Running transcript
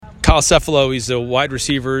Kyle Cefalo, he's a wide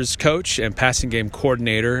receivers coach and passing game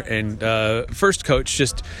coordinator. And first, Coach,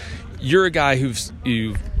 you're a guy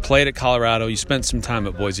you played at Colorado. You spent some time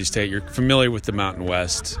at Boise State. You're familiar with the Mountain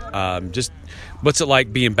West. What's it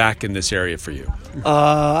like being back in this area for you?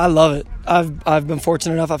 I love it. I've been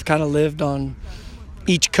fortunate enough. I've kind of lived on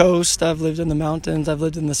each coast. I've lived in the mountains. I've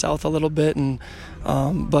lived in the South a little bit,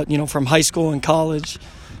 but from high school and college,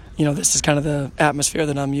 this is kind of the atmosphere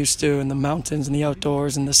that I'm used to, and the mountains and the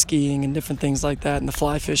outdoors and the skiing and different things like that, and the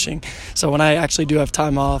fly fishing. So when I actually do have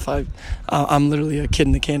time off, I'm literally a kid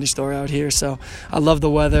in the candy store out here. So I love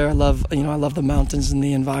the weather. I love the mountains and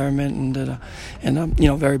the environment, and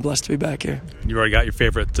I'm very blessed to be back here. You already got your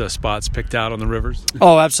favorite spots picked out on the rivers?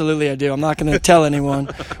 Oh, absolutely, I do. I'm not going to tell anyone,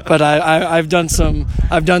 but I've done some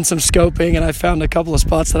scoping, and I found a couple of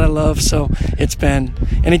spots that I love. So it's been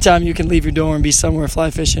anytime you can leave your door and be somewhere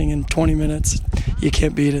fly fishing in 20 minutes, you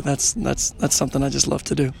can't beat it. That's something I just love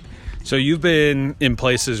to do. So you've been in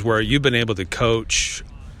places where you've been able to coach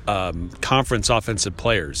conference offensive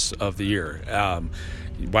players of the year,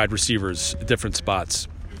 wide receivers, different spots,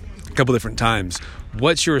 a couple different times.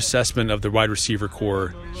 What's your assessment of the wide receiver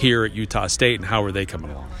core here at Utah State, and how are they coming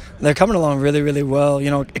along? They're coming along really, really well.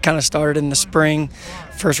 It kind of started in the spring,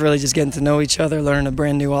 first really just getting to know each other, learning a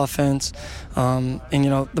brand new offense.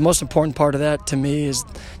 The most important part of that to me is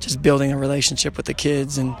just building a relationship with the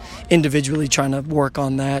kids and individually trying to work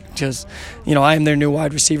on that. Because, I am their new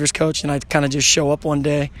wide receivers coach, and I kind of just show up one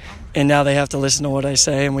day, and now they have to listen to what I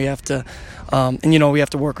say, and we have to we have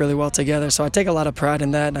to work really well together. So I take a lot of pride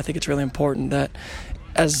in that, and I think it's really important that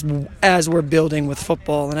as we're building with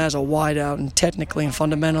football and as a wideout and technically and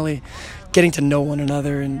fundamentally getting to know one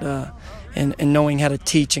another and knowing how to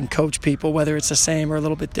teach and coach people, whether it's the same or a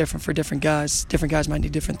little bit different for different guys. Different guys might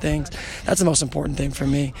need different things. That's the most important thing for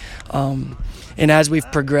me. And as we've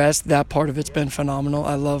progressed, that part of it's been phenomenal.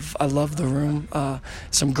 I love the room.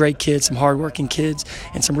 Some great kids, some hardworking kids,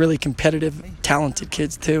 and some really competitive, talented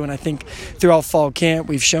kids too. And I think throughout fall camp,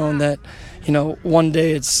 we've shown that one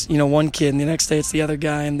day it's one kid, and the next day it's the other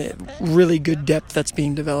guy, and the really good depth that's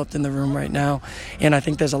being developed in the room right now. And I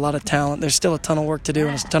think there's a lot of talent. There's still a ton of work to do,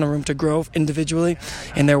 and there's a ton of room to grow individually,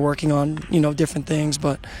 and they're working on different things.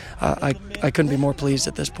 But I couldn't be more pleased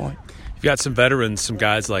at this point. You've got some veterans, some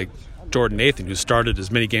guys like Jordan Nathan, who started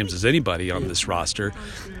as many games as anybody on this roster,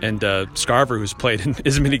 and Scarver, who's played in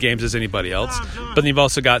as many games as anybody else. But then you've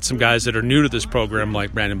also got some guys that are new to this program,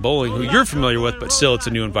 like Brandon Bowling, who you're familiar with, but still it's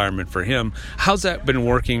a new environment for him. How's that been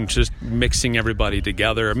working, just mixing everybody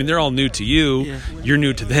together? I mean, they're all new to you, you're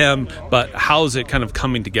new to them, but how's it kind of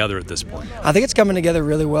coming together at this point? I think it's coming together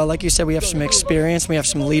really well. Like you said, we have some experience, we have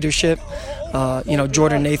some leadership.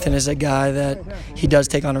 Jordan Nathan is a guy that he does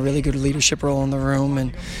take on a really good leadership role in the room,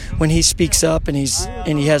 and when he speaks up and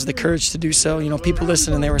he has the courage to do so, people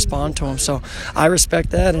listen and they respond to him. So I respect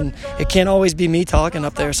that, and it can't always be me talking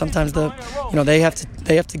up there. Sometimes they have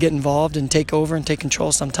to get involved and take over and take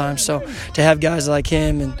control sometimes. So to have guys like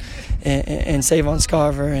him and Savon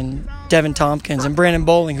Scarver and Devin Tompkins and Brandon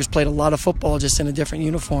Bowling, who's played a lot of football just in a different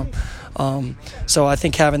uniform. So I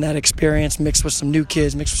think having that experience mixed with some new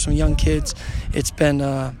kids, mixed with some young kids, it's been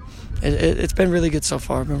really good so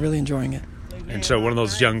far. I've been really enjoying it. And so one of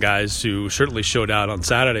those young guys who certainly showed out on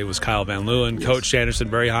Saturday was Kyle Van Leeuwen. Yes. Coach Anderson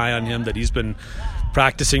very high on him, that he's been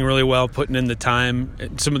practicing really well, putting in the time.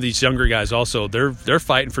 And some of these younger guys also, they're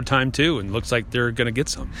fighting for time too, and looks like they're going to get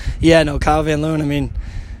some. Yeah, no, Kyle Van Leeuwen, I mean,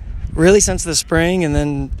 really since the spring and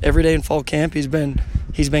then every day in fall camp, he's been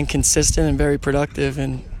consistent and very productive,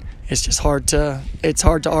 and it's just hard to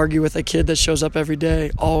argue with a kid that shows up every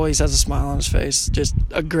day, always has a smile on his face, just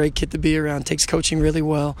a great kid to be around, takes coaching really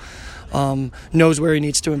well, knows where he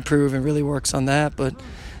needs to improve and really works on that. But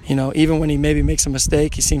even when he maybe makes a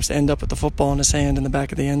mistake, he seems to end up with the football in his hand in the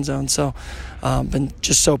back of the end zone. So been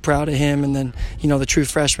just so proud of him. And then the true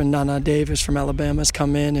freshman Nana Davis from Alabama has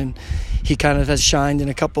come in, and he kind of has shined in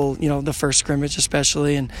a couple, the first scrimmage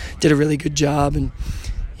especially, and did a really good job. And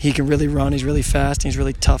he can really run. He's really fast. And he's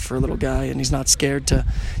really tough for a little guy, and he's not scared to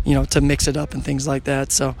mix it up and things like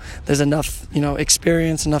that. So there's enough,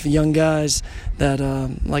 experience, enough young guys that,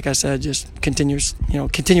 like I said, just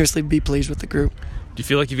continuously be pleased with the group. Do you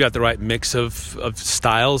feel like you've got the right mix of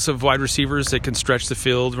styles of wide receivers that can stretch the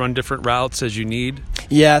field, run different routes as you need?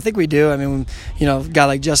 Yeah, I think we do. I mean, a guy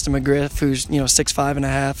like Justin McGriff, who's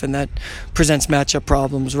 6'5.5", and that presents matchup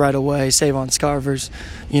problems right away. Savon Scarver's,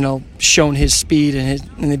 shown his speed and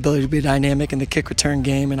the ability to be dynamic in the kick return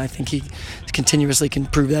game, and I think he continuously can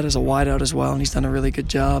prove that as a wideout as well. And he's done a really good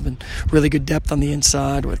job, and really good depth on the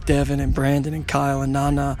inside with Devin and Brandon and Kyle and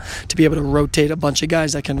Nana to be able to rotate a bunch of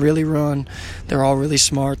guys that can really run. They're all really really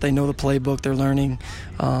smart. They know the playbook. They're learning,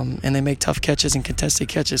 and they make tough catches and contested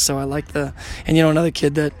catches. So I like and another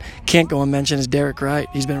kid that can't go unmentioned is Derek Wright.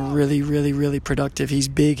 He's been really, really, really productive. He's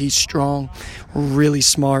big. He's strong. Really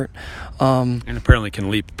smart. And apparently can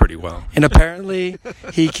leap pretty well. And apparently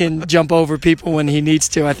he can jump over people when he needs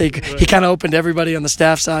to. I think he kind of opened everybody on the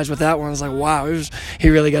staff side with that one. I was like, wow, he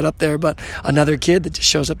really got up there. But another kid that just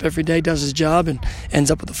shows up every day, does his job, and ends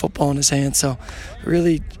up with the football in his hand. So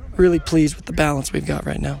really, really pleased with the balance we've got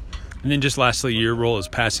right now. And then just lastly, your role as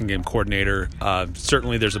passing game coordinator.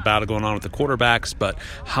 Certainly there's a battle going on with the quarterbacks, but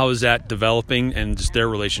how is that developing and just their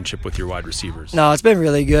relationship with your wide receivers? No, it's been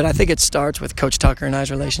really good. I think it starts with Coach Tucker and I's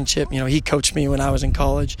relationship. He coached me when I was in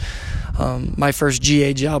college. My first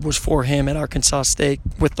GA job was for him at Arkansas State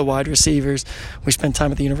with the wide receivers. We spent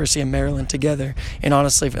time at the University of Maryland together. And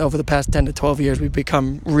honestly, over the past 10 to 12 years, we've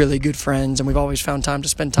become really good friends, and we've always found time to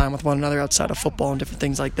spend time with one another outside of football and different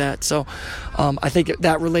things like that. So I think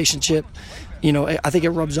that relationship, I think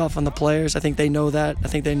it rubs off on the players. I think they know that. I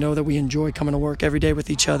think they know that we enjoy coming to work every day with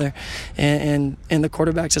each other, and the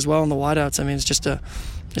quarterbacks as well, and the wideouts. I mean,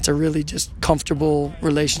 it's a really just comfortable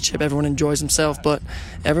relationship. Everyone enjoys themselves, but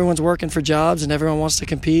everyone's working for jobs and everyone wants to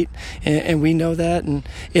compete, and we know that. And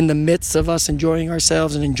in the midst of us enjoying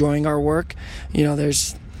ourselves and enjoying our work,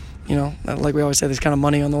 there's like we always say, there's kind of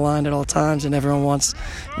money on the line at all times, and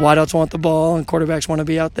wideouts want the ball and quarterbacks want to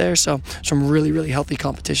be out there. So some really, really healthy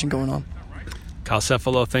competition going on. Kyle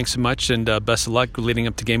Cefalo, thanks so much, and best of luck leading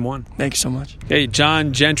up to Game 1. Thank you so much. Hey,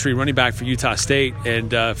 John Gentry, running back for Utah State.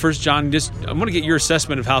 And first, John, I want to get your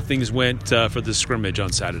assessment of how things went for the scrimmage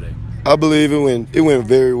on Saturday. I believe it went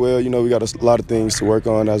very well. We got a lot of things to work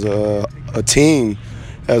on as a team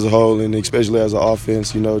as a whole, and especially as an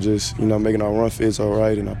offense. Making our run fits all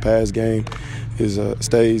right, and our pass game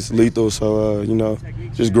stays lethal. So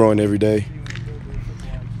just growing every day.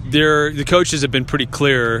 The coaches have been pretty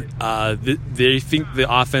clear. They think the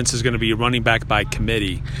offense is going to be running back by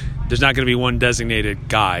committee. There's not going to be one designated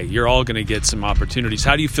guy. You're all going to get some opportunities.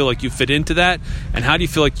 How do you feel like you fit into that? And how do you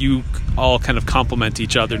feel like you all kind of complement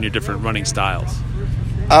each other in your different running styles?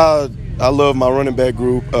 I love my running back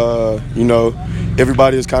group.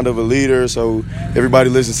 Everybody is kind of a leader, so everybody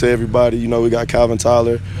listens to everybody. We got Calvin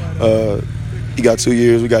Tyler. He got 2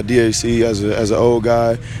 years. We got DAC as an old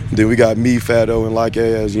guy. And then we got me, Fado, and Like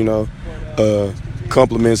as,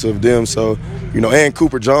 compliments of them. So, and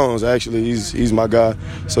Cooper Jones, actually, he's my guy.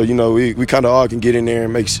 So, we kind of all can get in there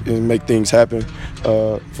and make things happen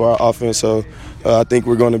for our offense. So I think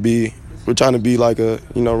we're trying to be like a,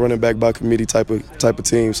 running back by committee type of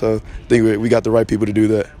team. So I think we got the right people to do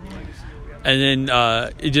that. And then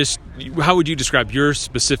how would you describe your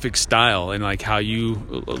specific style and like how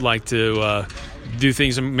you like to do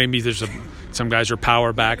things? Maybe there's some guys are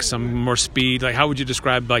power back, some more speed. Like how would you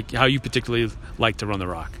describe like how you particularly like to run the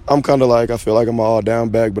rock? I'm kind of I feel like I'm an all-down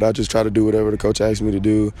back, but I just try to do whatever the coach asks me to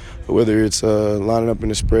do, whether it's lining up in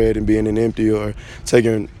the spread and being in empty or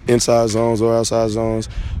taking inside zones or outside zones,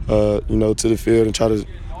 to the field and try to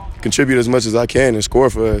contribute as much as I can and score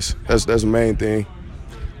for us. That's the main thing.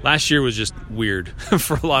 Last year was just weird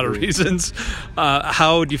for a lot of reasons.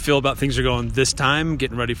 How do you feel about things are going this time,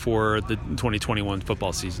 getting ready for the 2021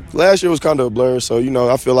 football season? Last year was kind of a blur, so,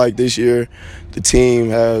 I feel like this year the team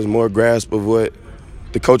has more grasp of what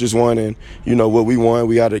the coaches want and, what we want.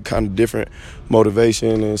 We got a kind of different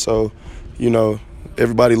motivation, and so,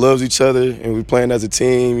 everybody loves each other, and we're playing as a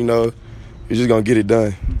team, we're just going to get it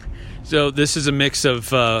done. So this is a mix of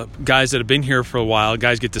guys that have been here for a while.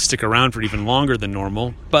 Guys get to stick around for even longer than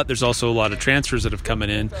normal. But there's also a lot of transfers that have come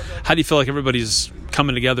in. How do you feel like everybody's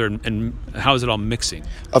coming together, and how is it all mixing?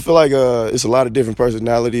 I feel like it's a lot of different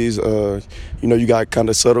personalities. You got kind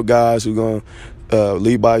of subtle guys who are going to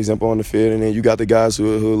lead by example on the field, and then you got the guys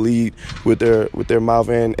who lead with their mouth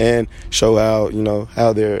and show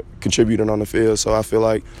how they're contributing on the field. So I feel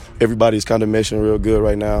like everybody's kind of meshing real good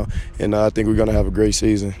right now, and I think we're going to have a great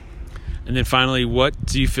season. And then finally, what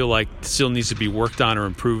do you feel like still needs to be worked on or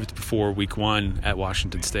improved before Week 1 at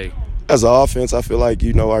Washington State? As an offense, I feel like,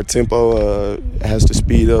 our tempo has to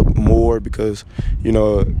speed up more because,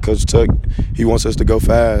 Coach Tuck, he wants us to go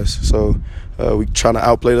fast. So we're trying to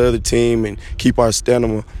outplay the other team and keep our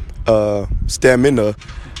stamina,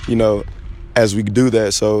 as we do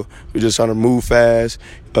that. So we're just trying to move fast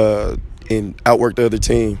and outwork the other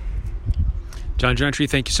team. John Gentry,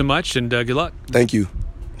 thank you so much, and good luck. Thank you.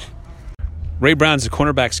 Ray Brown's the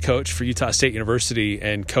cornerbacks coach for Utah State University.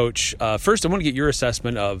 And, Coach, first I want to get your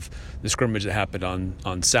assessment of the scrimmage that happened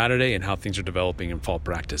on Saturday and how things are developing in fall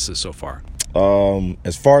practices so far.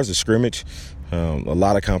 As far as the scrimmage, a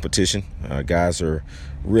lot of competition. Guys are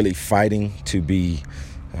really fighting to be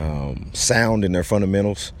sound in their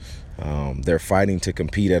fundamentals. They're fighting to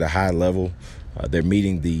compete at a high level. They're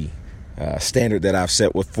meeting the standard that I've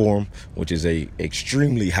set for them, which is a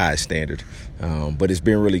extremely high standard. But it's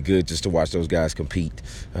been really good just to watch those guys compete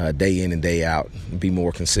day in and day out, and be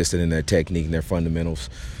more consistent in their technique and their fundamentals.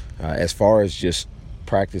 As far as just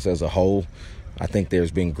practice as a whole, I think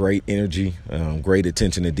there's been great energy, great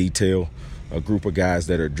attention to detail, a group of guys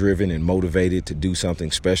that are driven and motivated to do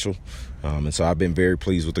something special. And so I've been very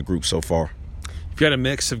pleased with the group so far. You've got a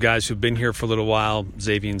mix of guys who've been here for a little while,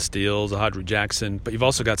 Xavier Steele, Zahadri Jackson, but you've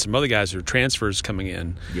also got some other guys who are transfers coming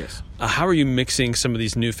in. Yes. How are you mixing some of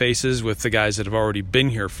these new faces with the guys that have already been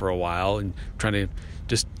here for a while and trying to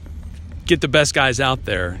just get the best guys out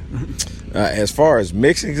there? As far as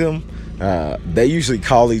mixing them, they usually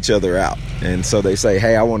call each other out. And so they say,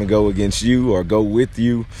 hey, I want to go against you or go with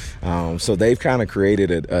you. So they've kind of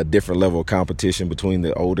created a different level of competition between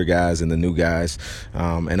the older guys and the new guys.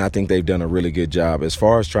 And I think they've done a really good job. As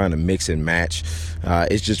far as trying to mix and match,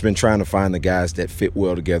 it's just been trying to find the guys that fit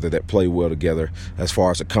well together, that play well together as far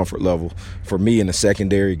as a comfort level. For me in the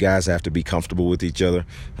secondary, guys have to be comfortable with each other.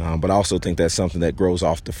 But I also think that's something that grows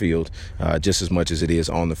off the field just as much as it is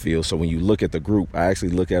on the field. So when you look at the group, I actually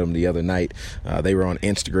looked at them the other night. They were on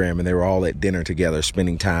Instagram and they were all at dinner together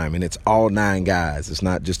spending time, and it's all 9 guys. It's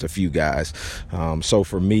not just a few guys. So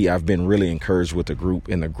for me, I've been really encouraged with the group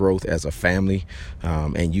and the growth as a family,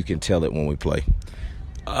 and you can tell it when we play.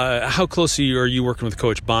 How closely are you working with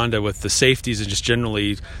Coach Bonda with the safeties and just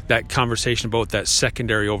generally that conversation about that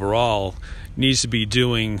secondary overall needs to be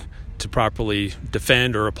doing to properly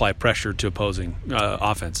defend or apply pressure to opposing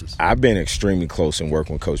offenses? I've been extremely close in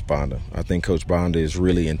working with Coach Bonda. I think Coach Bonda is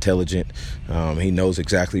really intelligent. He knows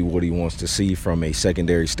exactly what he wants to see from a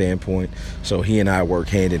secondary standpoint. So he and I work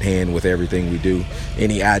hand in hand with everything we do.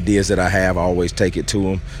 Any ideas that I have, I always take it to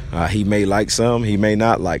him. He may like some, he may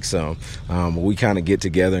not like some. We kind of get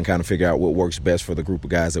together and kind of figure out what works best for the group of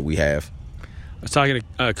guys that we have. I was talking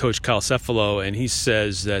to Coach Cefalo, and he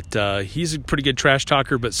says that he's a pretty good trash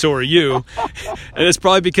talker, but so are you. And it's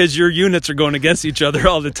probably because your units are going against each other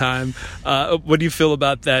all the time. What do you feel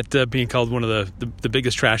about that being called one of the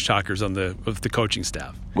biggest trash talkers of the coaching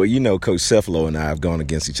staff? Well, you know, Coach Cefalo and I have gone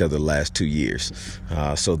against each other the last 2 years.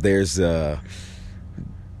 So there's a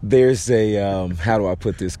how do I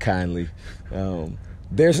put this kindly?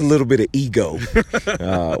 There's a little bit of ego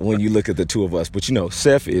when you look at the two of us. But, you know,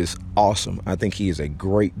 Seth is awesome. I think he is a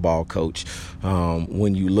great ball coach.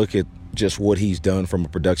 When you look at just what he's done from a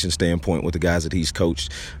production standpoint with the guys that he's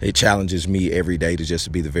coached, it challenges me every day to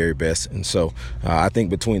just be the very best. And so I think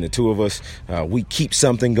between the two of us, we keep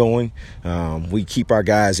something going. We keep our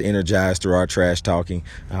guys energized through our trash talking.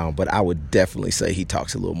 But I would definitely say he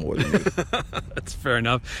talks a little more than me. That's fair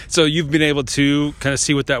enough. So you've been able to kind of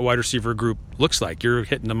see what that wide receiver group looks like. You're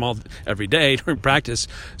hitting them all every day during practice.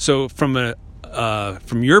 So from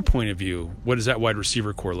your point of view, what does that wide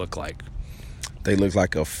receiver core look like? They look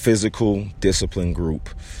like a physical, disciplined group.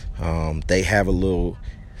 They have a little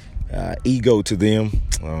ego to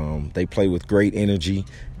them. They play with great energy.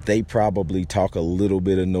 They probably talk a little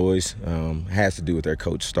bit of noise. Has to do with their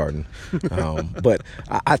coach starting. But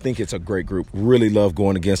I think it's a great group. Really love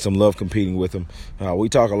going against them, love competing with them. We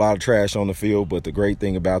talk a lot of trash on the field, but the great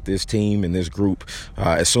thing about this team and this group,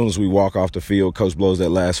 as soon as we walk off the field, coach blows that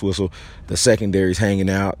last whistle, the secondary's hanging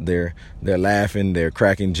out. They're laughing, they're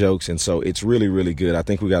cracking jokes, and so it's really, really good. I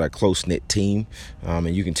think we got a close-knit team,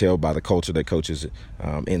 and you can tell by the culture that coaches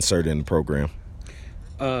inserted in the program.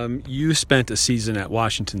 You spent a season at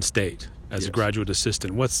Washington State as a graduate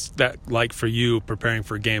assistant. What's that like for you preparing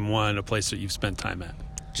for Game 1, a place that you've spent time at?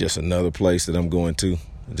 Just another place that I'm going to,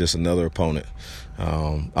 just another opponent.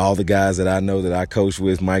 All the guys that I know that I coached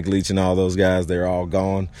with, Mike Leach and all those guys, they're all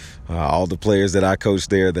gone. All the players that I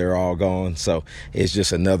coached there, they're all gone. So it's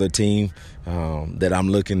just another team that I'm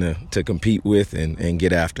looking to compete with and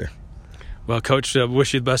get after. Well, Coach,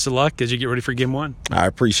 wish you the best of luck as you get ready for Game 1. I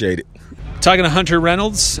appreciate it. Talking to Hunter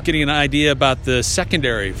Reynolds, getting an idea about the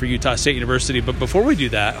secondary for Utah State University. But before we do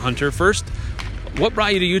that, Hunter, first, what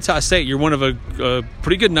brought you to Utah State? You're one of a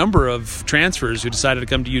pretty good number of transfers who decided to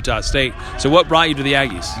come to Utah State. So what brought you to the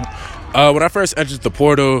Aggies? When I first entered the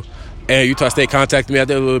portal and Utah State contacted me, I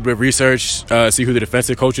did a little bit of research, see who the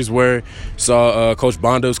defensive coaches were. Saw Coach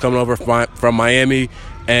Bonda was coming over from Miami,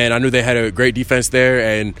 and I knew they had a great defense there.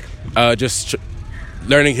 And just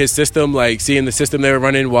learning his system, like seeing the system they were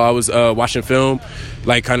running while I was watching film,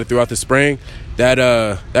 like kind of throughout the spring, that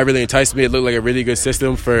really enticed me. It looked like a really good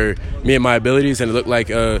system for me and my abilities, and it looked like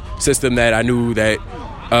a system that I knew that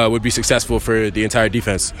would be successful for the entire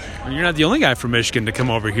defense. You're not the only guy from Michigan to come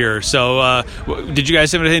over here. So did you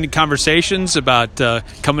guys have any conversations about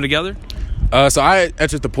coming together? So I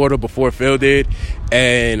entered the portal before Phil did,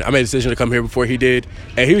 and I made a decision to come here before he did.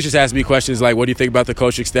 And he was just asking me questions like, what do you think about the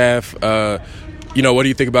coaching staff? What do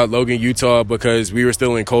you think about Logan, Utah? Because we were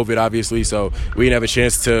still in COVID, obviously, so we didn't have a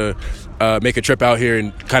chance to make a trip out here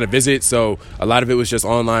and kind of visit. So a lot of it was just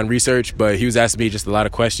online research, but he was asking me just a lot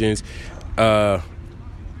of questions. And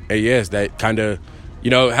yes, that kind of,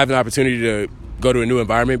 having the opportunity to go to a new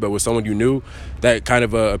environment, but with someone you knew, that kind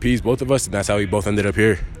of appeased both of us, and that's how we both ended up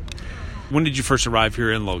here. When did you first arrive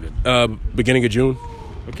here in Logan? Beginning of June.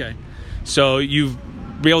 Okay. So you've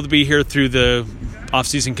been able to be here through the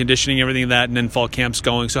off-season conditioning, everything like that, and then fall camp's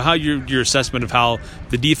going. So how your assessment of how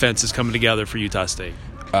the defense is coming together for Utah State?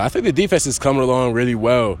 I think the defense is coming along really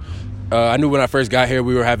well. I knew when I first got here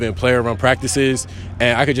we were having player-run practices,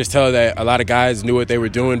 and I could just tell that a lot of guys knew what they were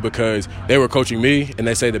doing because they were coaching me, and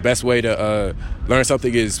they say the best way to learn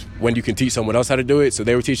something is when you can teach someone else how to do it. So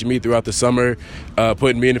they were teaching me throughout the summer,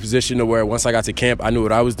 putting me in a position to where once I got to camp, I knew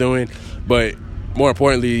what I was doing. But more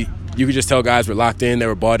importantly, you could just tell guys were locked in, they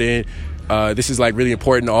were bought in. This is like really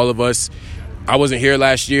important to all of us. I wasn't here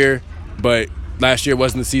last year, but last year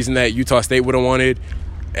wasn't the season that Utah State would have wanted.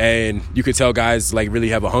 And you could tell guys like really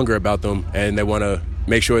have a hunger about them, and they want to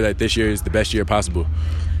make sure that this year is the best year possible.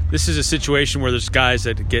 This is a situation where there's guys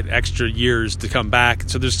that get extra years to come back.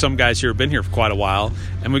 So there's some guys here who have been here for quite a while,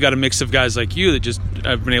 and we've got a mix of guys like you that just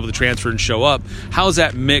have been able to transfer and show up. How's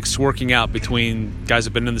that mix working out between guys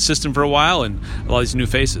that have been in the system for a while and a lot of these new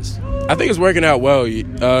faces? I think it's working out well.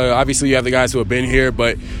 Obviously, you have the guys who have been here,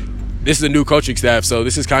 but this is a new coaching staff, so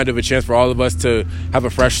this is kind of a chance for all of us to have a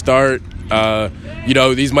fresh start.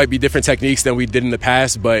 These might be different techniques than we did in the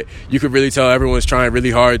past, but you could really tell everyone's trying really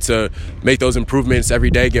hard to make those improvements every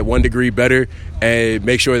day, get 1 degree better, and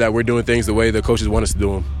make sure that we're doing things the way the coaches want us to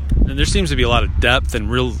do them. And there seems to be a lot of depth and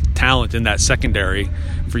real talent in that secondary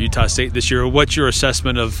for Utah State this year. What's your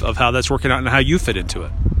assessment of how that's working out and how you fit into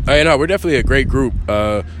it? We're definitely a great group.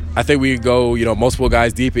 I think we go, multiple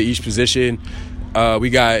guys deep at each position.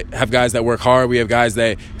 We have guys that work hard. We have guys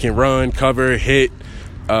that can run, cover, hit.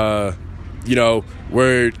 We're,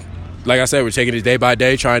 like I said, we're taking it day by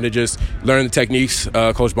day, trying to just learn the techniques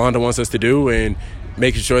Coach Bonda wants us to do and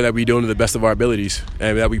making sure that we do it to the best of our abilities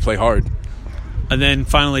and that we play hard. And then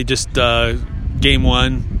finally, just game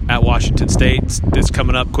 1 at Washington State that's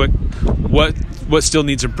coming up quick. What still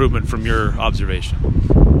needs improvement from your observation?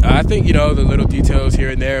 I think, the little details here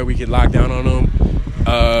and there, we can lock down on them.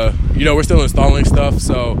 We're still installing stuff,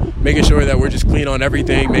 so making sure that we're just clean on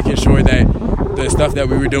everything, making sure that the stuff that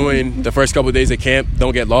we were doing the first couple of days at camp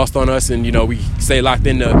don't get lost on us, and, we stay locked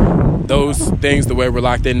into those things the way we're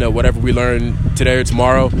locked into whatever we learn today or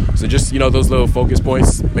tomorrow. So just, those little focus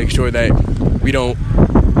points, make sure that we don't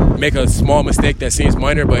make a small mistake that seems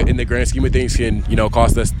minor, but in the grand scheme of things can,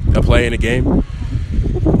 cost us a play in a game.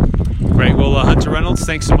 Great. Well, Hunter Reynolds,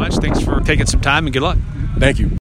 thanks so much. Thanks for taking some time, and good luck. Thank you.